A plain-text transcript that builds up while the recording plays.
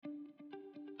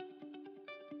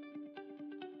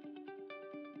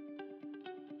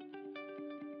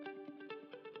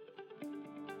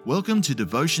Welcome to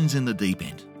Devotions in the Deep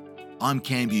End. I'm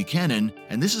Cam Buchanan,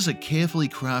 and this is a carefully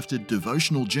crafted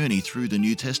devotional journey through the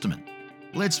New Testament.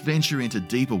 Let's venture into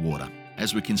deeper water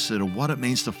as we consider what it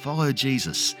means to follow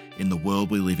Jesus in the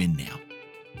world we live in now.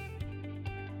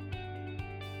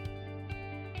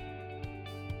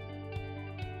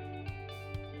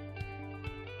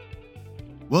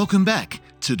 Welcome back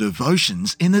to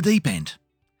Devotions in the Deep End.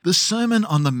 The Sermon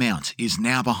on the Mount is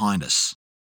now behind us.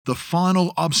 The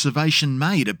final observation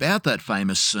made about that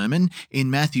famous sermon in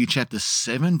Matthew chapter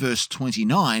 7 verse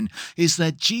 29 is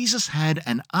that Jesus had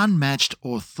an unmatched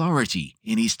authority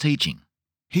in his teaching.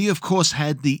 He of course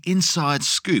had the inside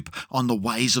scoop on the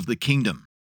ways of the kingdom,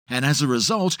 and as a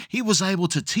result he was able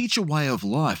to teach a way of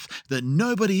life that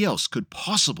nobody else could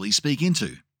possibly speak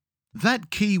into. That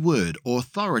key word,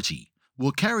 authority,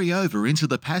 will carry over into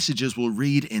the passages we'll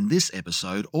read in this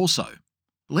episode also.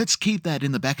 Let's keep that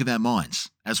in the back of our minds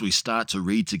as we start to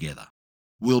read together.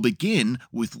 We'll begin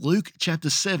with Luke chapter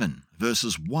 7,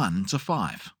 verses 1 to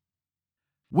 5.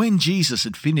 When Jesus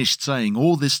had finished saying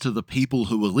all this to the people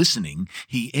who were listening,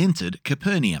 he entered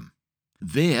Capernaum.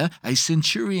 There, a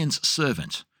centurion's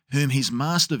servant, whom his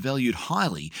master valued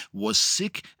highly, was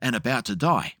sick and about to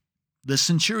die. The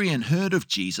centurion heard of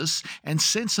Jesus and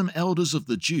sent some elders of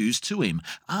the Jews to him,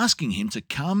 asking him to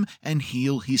come and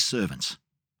heal his servant.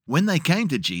 When they came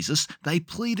to Jesus, they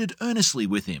pleaded earnestly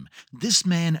with him, "This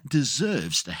man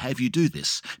deserves to have you do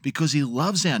this, because he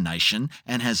loves our nation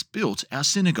and has built our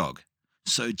synagogue."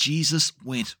 So Jesus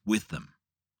went with them.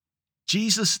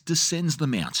 Jesus descends the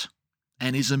mount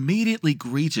and is immediately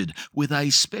greeted with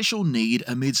a special need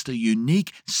amidst a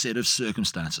unique set of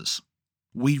circumstances.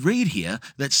 We read here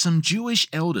that some Jewish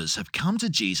elders have come to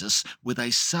Jesus with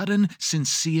a sudden,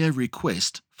 sincere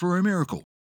request for a miracle.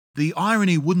 The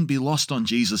irony wouldn't be lost on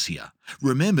Jesus here.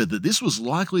 Remember that this was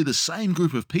likely the same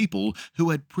group of people who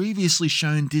had previously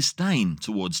shown disdain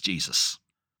towards Jesus.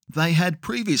 They had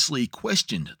previously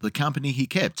questioned the company he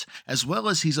kept, as well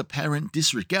as his apparent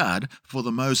disregard for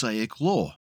the Mosaic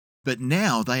law. But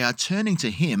now they are turning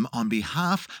to him on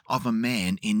behalf of a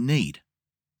man in need.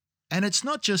 And it's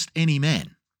not just any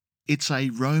man. It's a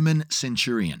Roman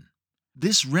centurion.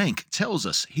 This rank tells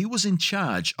us he was in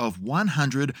charge of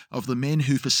 100 of the men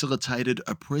who facilitated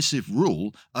oppressive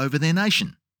rule over their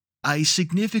nation. A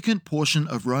significant portion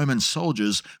of Roman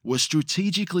soldiers were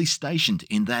strategically stationed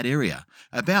in that area,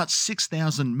 about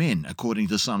 6,000 men according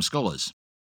to some scholars.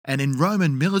 And in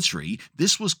Roman military,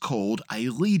 this was called a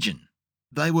legion.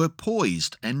 They were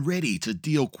poised and ready to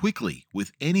deal quickly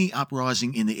with any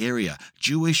uprising in the area,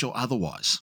 Jewish or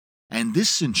otherwise. And this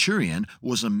centurion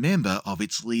was a member of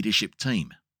its leadership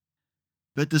team.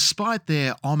 But despite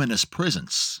their ominous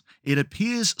presence, it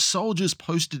appears soldiers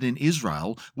posted in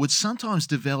Israel would sometimes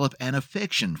develop an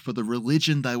affection for the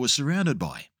religion they were surrounded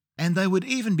by, and they would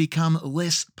even become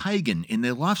less pagan in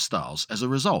their lifestyles as a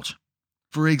result.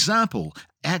 For example,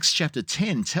 Acts chapter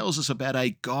 10 tells us about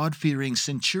a God-fearing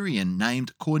centurion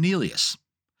named Cornelius.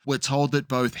 We're told that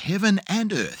both heaven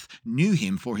and earth knew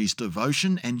him for his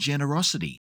devotion and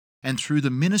generosity. And through the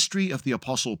ministry of the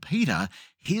Apostle Peter,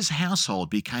 his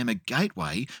household became a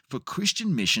gateway for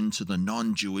Christian mission to the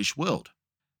non-Jewish world.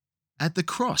 At the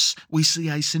cross, we see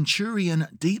a centurion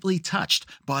deeply touched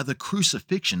by the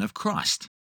crucifixion of Christ.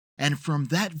 And from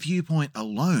that viewpoint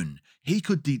alone, he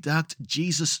could deduct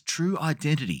Jesus' true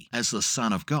identity as the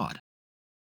Son of God.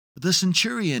 The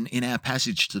centurion in our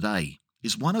passage today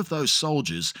is one of those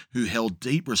soldiers who held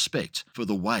deep respect for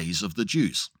the ways of the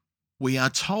Jews. We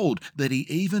are told that he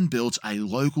even built a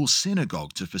local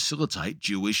synagogue to facilitate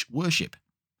Jewish worship.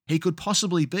 He could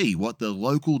possibly be what the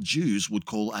local Jews would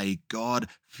call a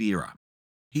God-fearer.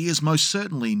 He is most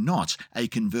certainly not a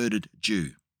converted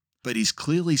Jew, but is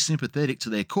clearly sympathetic to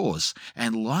their cause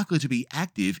and likely to be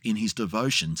active in his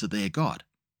devotion to their God.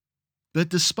 But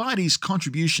despite his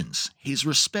contributions, his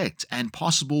respect, and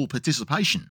possible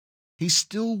participation, he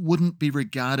still wouldn't be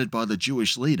regarded by the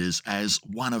Jewish leaders as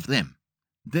one of them.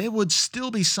 There would still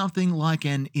be something like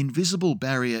an invisible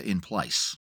barrier in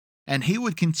place, and he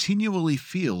would continually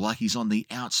feel like he's on the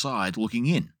outside looking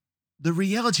in. The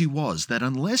reality was that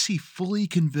unless he fully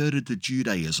converted to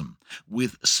Judaism,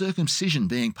 with circumcision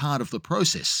being part of the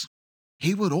process,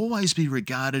 he would always be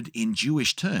regarded in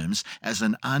Jewish terms as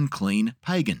an unclean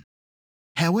pagan.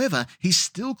 However, he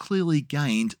still clearly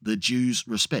gained the Jews'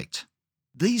 respect.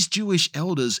 These Jewish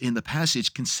elders in the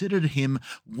passage considered him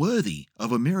worthy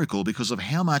of a miracle because of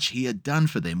how much he had done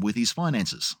for them with his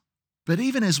finances. But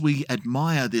even as we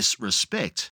admire this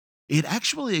respect, it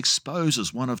actually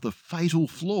exposes one of the fatal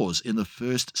flaws in the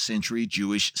first century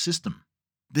Jewish system.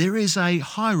 There is a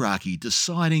hierarchy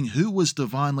deciding who was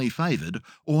divinely favored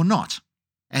or not.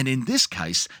 And in this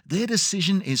case, their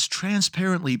decision is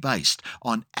transparently based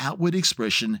on outward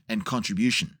expression and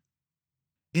contribution.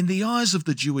 In the eyes of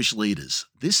the Jewish leaders,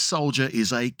 this soldier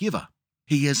is a giver.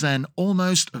 He is an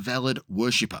almost valid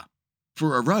worshipper.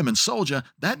 For a Roman soldier,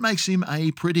 that makes him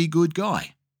a pretty good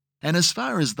guy. And as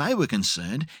far as they were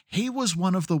concerned, he was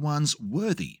one of the ones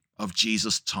worthy of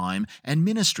Jesus' time and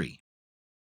ministry.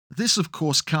 This, of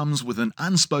course, comes with an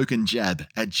unspoken jab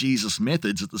at Jesus'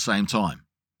 methods at the same time.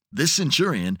 This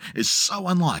centurion is so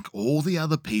unlike all the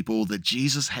other people that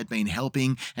Jesus had been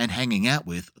helping and hanging out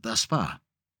with thus far.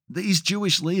 These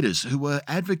Jewish leaders who were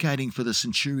advocating for the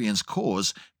centurion's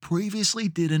cause previously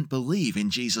didn't believe in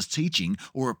Jesus' teaching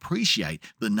or appreciate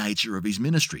the nature of his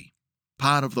ministry.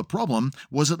 Part of the problem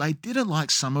was that they didn't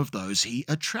like some of those he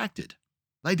attracted.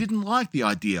 They didn't like the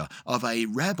idea of a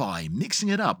rabbi mixing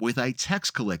it up with a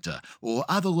tax collector or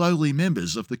other lowly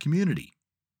members of the community.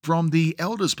 From the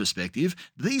elders' perspective,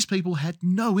 these people had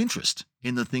no interest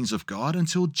in the things of God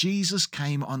until Jesus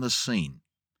came on the scene.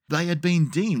 They had been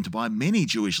deemed by many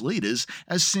Jewish leaders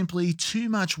as simply too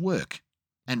much work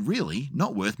and really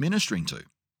not worth ministering to.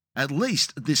 At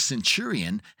least this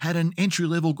centurion had an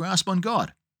entry-level grasp on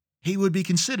God. He would be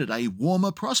considered a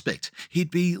warmer prospect.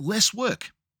 He'd be less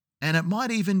work. And it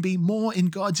might even be more in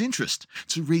God's interest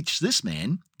to reach this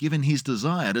man, given his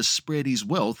desire to spread his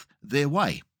wealth their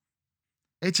way.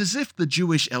 It's as if the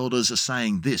Jewish elders are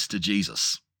saying this to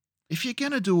Jesus: if you're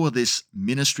going to do all this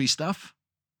ministry stuff,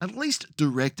 at least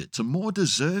direct it to more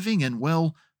deserving and,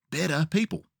 well, better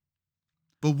people.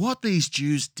 But what these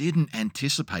Jews didn't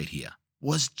anticipate here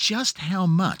was just how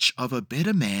much of a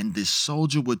better man this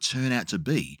soldier would turn out to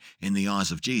be in the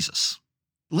eyes of Jesus.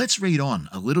 Let's read on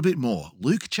a little bit more.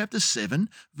 Luke chapter 7,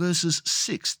 verses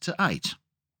 6 to 8.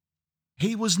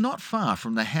 He was not far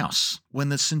from the house when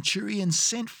the centurion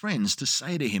sent friends to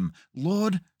say to him,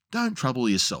 "Lord, don't trouble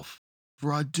yourself,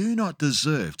 for I do not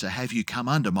deserve to have you come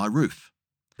under my roof.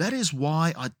 That is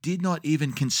why I did not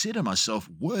even consider myself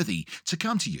worthy to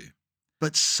come to you.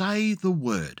 But say the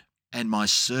word, and my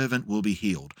servant will be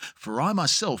healed, for I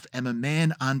myself am a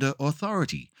man under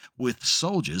authority, with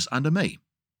soldiers under me.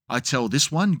 I tell this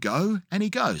one, go, and he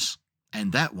goes,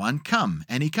 and that one, come,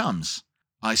 and he comes.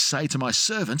 I say to my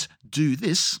servant, do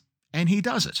this, and he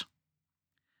does it."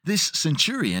 This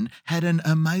centurion had an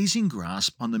amazing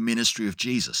grasp on the ministry of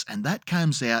Jesus, and that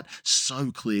comes out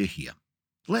so clear here.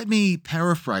 Let me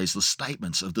paraphrase the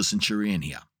statements of the centurion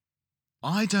here.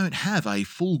 I don't have a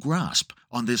full grasp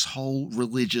on this whole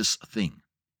religious thing,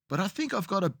 but I think I've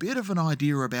got a bit of an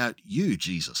idea about you,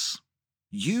 Jesus.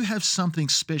 You have something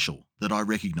special that I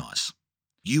recognize.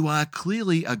 You are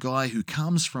clearly a guy who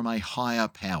comes from a higher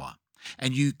power,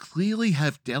 and you clearly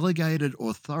have delegated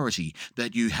authority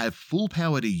that you have full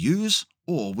power to use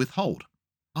or withhold.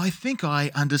 I think I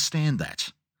understand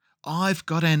that. I've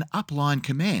got an upline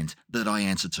command that I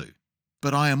answer to,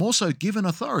 but I am also given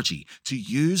authority to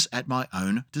use at my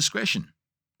own discretion.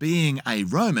 Being a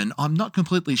Roman, I'm not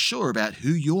completely sure about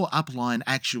who your upline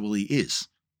actually is,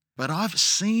 but I've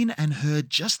seen and heard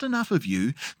just enough of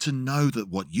you to know that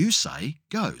what you say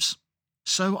goes.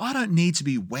 So I don't need to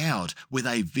be wowed with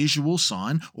a visual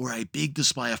sign or a big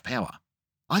display of power.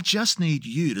 I just need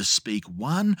you to speak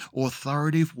one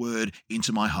authoritative word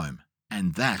into my home,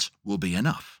 and that will be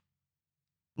enough.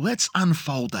 Let's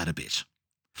unfold that a bit.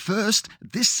 First,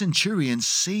 this centurion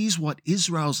sees what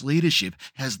Israel's leadership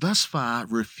has thus far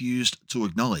refused to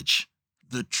acknowledge: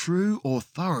 the true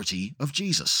authority of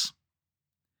Jesus.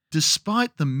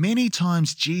 Despite the many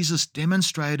times Jesus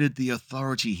demonstrated the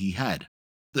authority he had,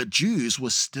 the Jews were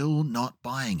still not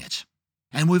buying it.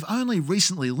 And we've only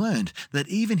recently learned that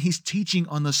even his teaching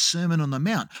on the Sermon on the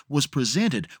Mount was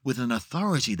presented with an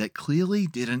authority that clearly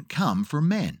didn't come from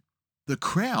man. The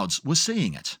crowds were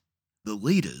seeing it. The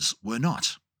leaders were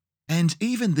not. And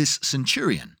even this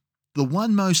centurion, the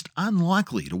one most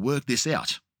unlikely to work this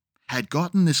out, had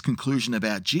gotten this conclusion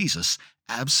about Jesus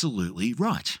absolutely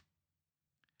right.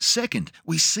 Second,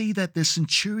 we see that the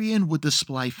centurion would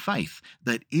display faith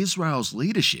that Israel's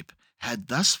leadership had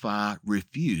thus far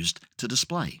refused to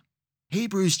display.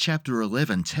 Hebrews chapter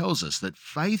 11 tells us that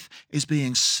faith is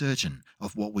being certain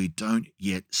of what we don't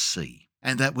yet see,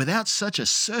 and that without such a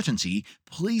certainty,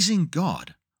 pleasing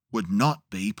God would not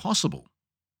be possible.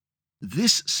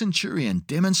 This centurion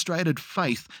demonstrated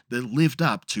faith that lived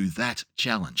up to that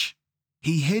challenge.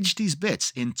 He hedged his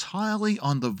bets entirely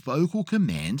on the vocal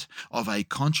command of a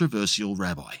controversial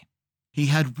rabbi. He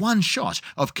had one shot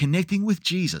of connecting with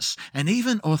Jesus and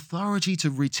even authority to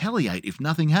retaliate if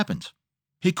nothing happened.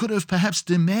 He could have perhaps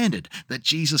demanded that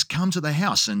Jesus come to the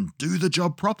house and do the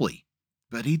job properly,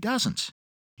 but he doesn't.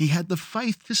 He had the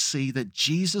faith to see that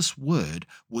Jesus' word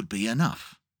would be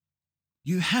enough.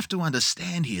 You have to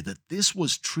understand here that this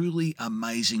was truly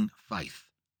amazing faith.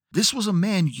 This was a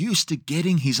man used to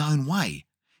getting his own way,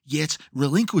 yet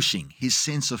relinquishing his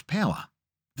sense of power.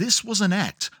 This was an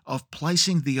act of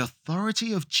placing the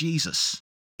authority of Jesus,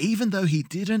 even though he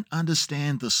didn't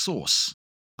understand the source,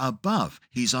 above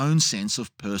his own sense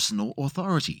of personal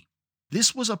authority.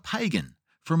 This was a pagan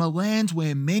from a land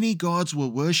where many gods were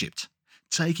worshipped,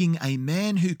 taking a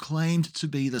man who claimed to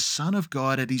be the Son of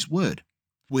God at his word,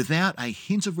 without a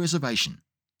hint of reservation,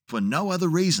 for no other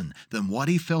reason than what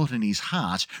he felt in his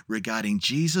heart regarding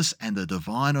Jesus and the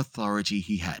divine authority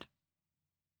he had.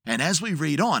 And as we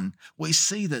read on, we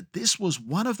see that this was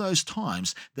one of those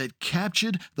times that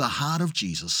captured the heart of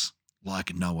Jesus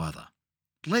like no other.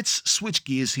 Let's switch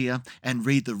gears here and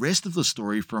read the rest of the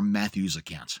story from Matthew's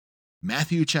account.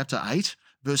 Matthew chapter 8,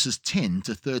 verses 10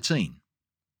 to 13.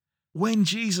 When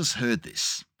Jesus heard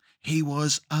this, he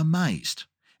was amazed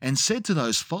and said to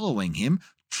those following him,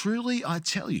 "Truly I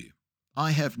tell you,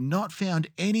 I have not found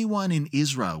anyone in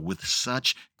Israel with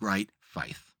such great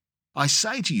faith. I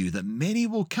say to you that many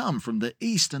will come from the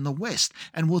east and the west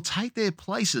and will take their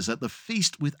places at the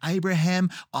feast with Abraham,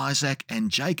 Isaac, and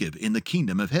Jacob in the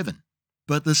kingdom of heaven.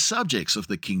 But the subjects of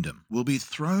the kingdom will be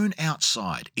thrown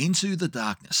outside into the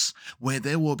darkness, where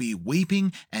there will be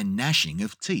weeping and gnashing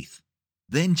of teeth."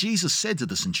 Then Jesus said to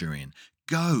the centurion,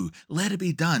 "Go, let it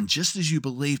be done just as you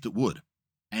believed it would."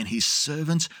 And his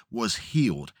servant was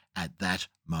healed at that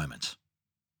moment.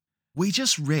 We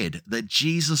just read that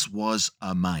Jesus was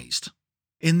amazed.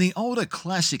 In the older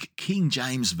classic King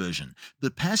James Version,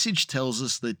 the passage tells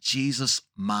us that Jesus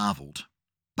marveled.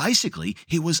 Basically,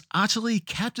 he was utterly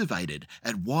captivated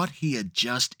at what he had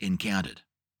just encountered.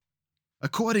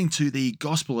 According to the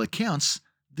Gospel accounts,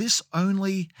 this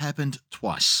only happened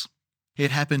twice.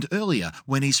 It happened earlier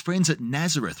when his friends at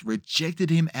Nazareth rejected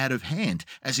him out of hand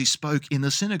as he spoke in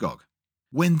the synagogue.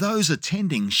 When those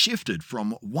attending shifted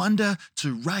from wonder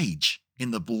to rage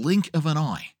in the blink of an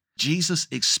eye, Jesus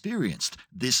experienced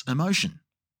this emotion.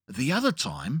 The other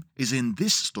time is in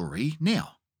this story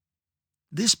now.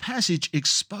 This passage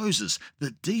exposes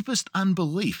the deepest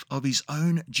unbelief of his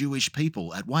own Jewish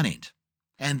people at one end,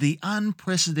 and the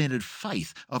unprecedented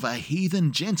faith of a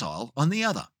heathen Gentile on the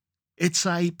other. It's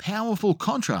a powerful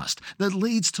contrast that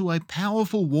leads to a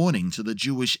powerful warning to the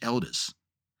Jewish elders.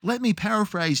 Let me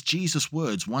paraphrase Jesus'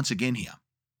 words once again here.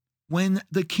 When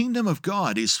the kingdom of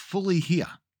God is fully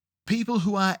here, people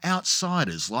who are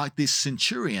outsiders like this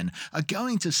centurion are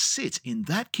going to sit in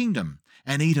that kingdom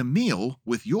and eat a meal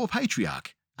with your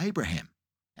patriarch, Abraham.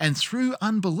 And through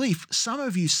unbelief, some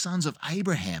of you sons of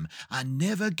Abraham are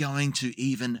never going to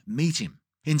even meet him.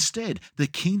 Instead, the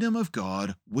kingdom of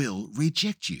God will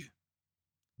reject you.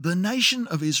 The nation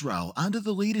of Israel, under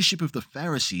the leadership of the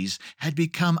Pharisees, had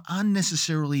become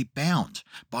unnecessarily bound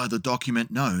by the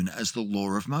document known as the Law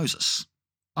of Moses.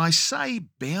 I say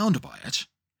bound by it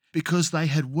because they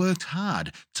had worked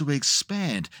hard to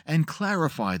expand and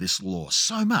clarify this law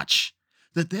so much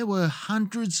that there were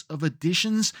hundreds of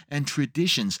additions and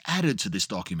traditions added to this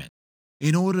document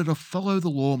in order to follow the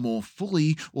law more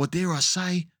fully, or dare I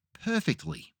say,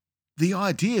 perfectly. The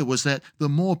idea was that the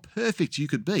more perfect you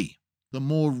could be, the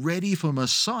more ready for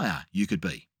Messiah you could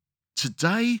be.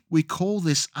 Today, we call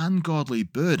this ungodly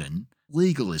burden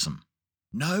legalism.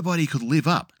 Nobody could live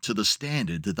up to the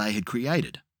standard that they had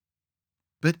created.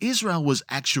 But Israel was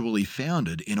actually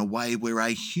founded in a way where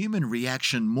a human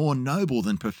reaction more noble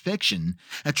than perfection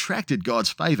attracted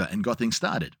God's favor and got things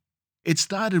started. It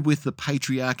started with the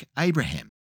patriarch Abraham,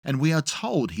 and we are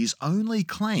told his only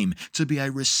claim to be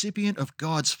a recipient of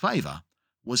God's favor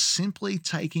was simply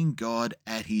taking God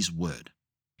at his word.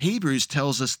 Hebrews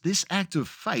tells us this act of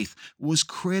faith was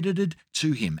credited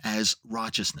to him as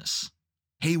righteousness.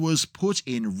 He was put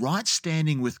in right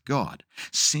standing with God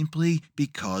simply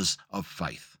because of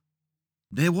faith.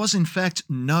 There was in fact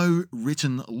no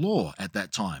written law at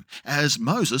that time, as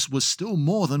Moses was still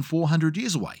more than 400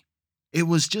 years away. It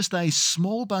was just a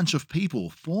small bunch of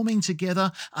people forming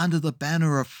together under the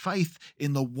banner of faith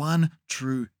in the one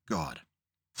true God.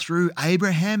 Through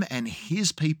Abraham and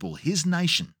his people, his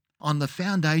nation, on the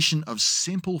foundation of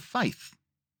simple faith.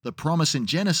 The promise in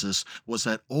Genesis was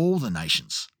that all the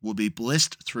nations would be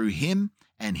blessed through him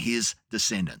and his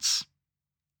descendants.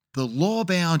 The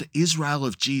law-bound Israel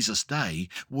of Jesus' day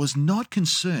was not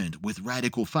concerned with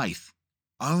radical faith,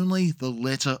 only the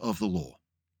letter of the law.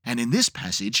 And in this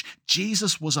passage,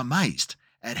 Jesus was amazed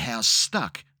at how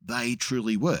stuck they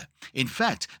truly were. In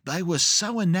fact, they were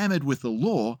so enamored with the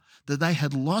law that they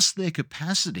had lost their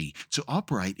capacity to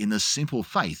operate in the simple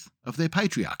faith of their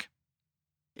patriarch.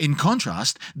 In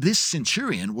contrast, this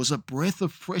centurion was a breath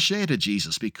of fresh air to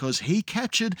Jesus because he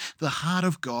captured the heart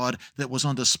of God that was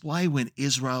on display when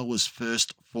Israel was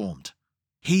first formed.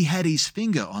 He had his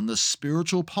finger on the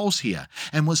spiritual pulse here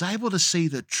and was able to see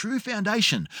the true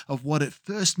foundation of what it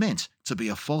first meant to be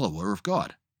a follower of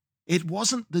God. It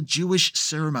wasn't the Jewish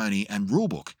ceremony and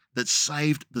rulebook that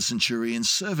saved the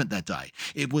centurion's servant that day.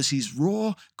 It was his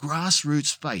raw,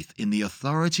 grassroots faith in the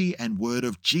authority and word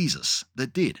of Jesus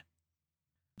that did.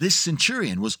 This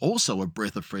centurion was also a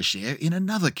breath of fresh air in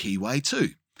another key way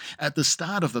too. At the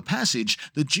start of the passage,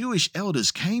 the Jewish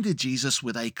elders came to Jesus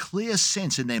with a clear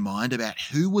sense in their mind about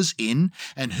who was in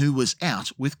and who was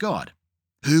out with God,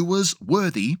 who was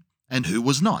worthy and who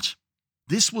was not.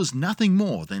 This was nothing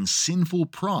more than sinful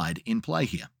pride in play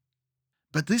here.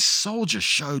 But this soldier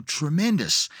showed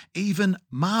tremendous, even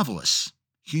marvelous,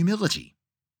 humility.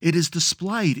 It is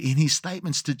displayed in his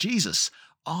statements to Jesus,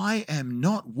 "I am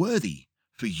not worthy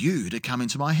for you to come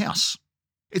into my house."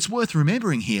 It's worth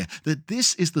remembering here that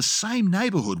this is the same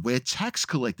neighborhood where tax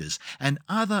collectors and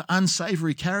other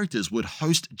unsavory characters would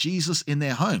host Jesus in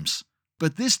their homes.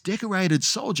 But this decorated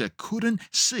soldier couldn't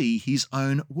see his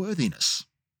own worthiness.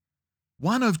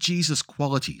 One of Jesus'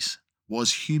 qualities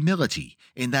was humility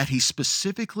in that he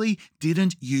specifically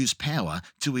didn't use power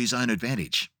to his own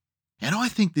advantage. And I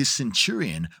think this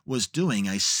centurion was doing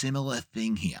a similar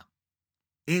thing here.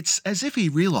 It's as if he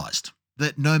realized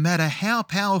that no matter how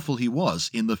powerful he was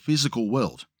in the physical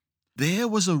world, there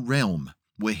was a realm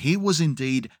where he was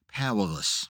indeed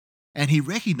powerless. And he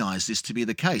recognized this to be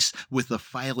the case with the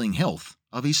failing health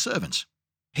of his servant.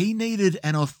 He needed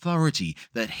an authority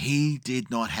that he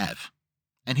did not have,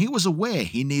 and he was aware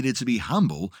he needed to be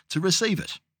humble to receive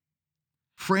it.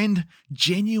 Friend,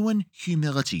 genuine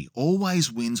humility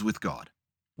always wins with God.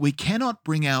 We cannot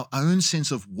bring our own sense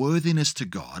of worthiness to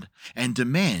God and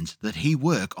demand that He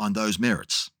work on those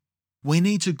merits. We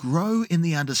need to grow in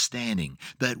the understanding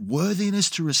that worthiness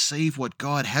to receive what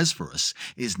God has for us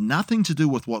is nothing to do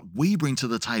with what we bring to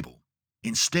the table.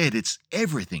 Instead, it's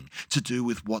everything to do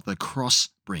with what the cross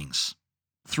brings.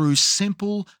 Through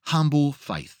simple, humble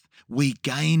faith, we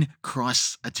gain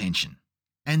Christ's attention.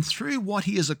 And through what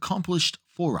He has accomplished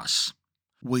for us,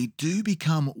 we do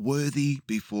become worthy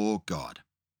before God.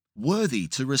 Worthy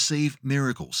to receive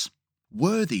miracles,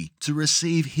 worthy to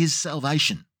receive His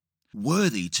salvation,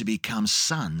 worthy to become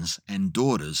sons and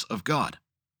daughters of God.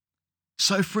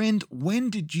 So friend, when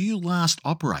did you last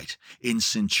operate in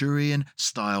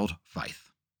centurion-styled faith?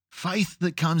 Faith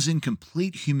that comes in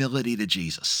complete humility to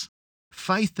Jesus.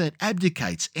 Faith that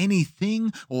abdicates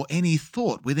anything or any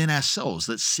thought within ourselves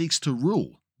that seeks to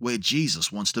rule where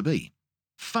Jesus wants to be.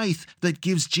 Faith that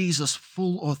gives Jesus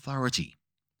full authority.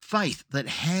 Faith that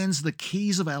hands the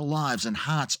keys of our lives and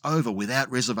hearts over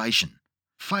without reservation.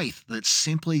 Faith that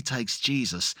simply takes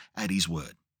Jesus at His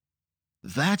word.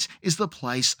 That is the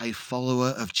place a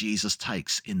follower of Jesus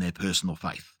takes in their personal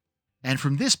faith. And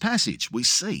from this passage, we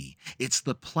see it's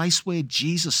the place where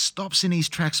Jesus stops in His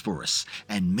tracks for us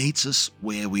and meets us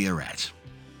where we are at.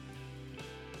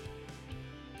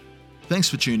 Thanks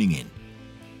for tuning in.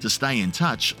 To stay in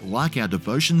touch, like our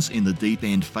Devotions in the Deep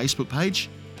End Facebook page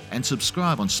and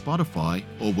subscribe on Spotify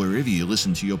or wherever you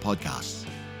listen to your podcasts.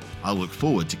 I look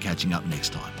forward to catching up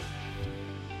next time.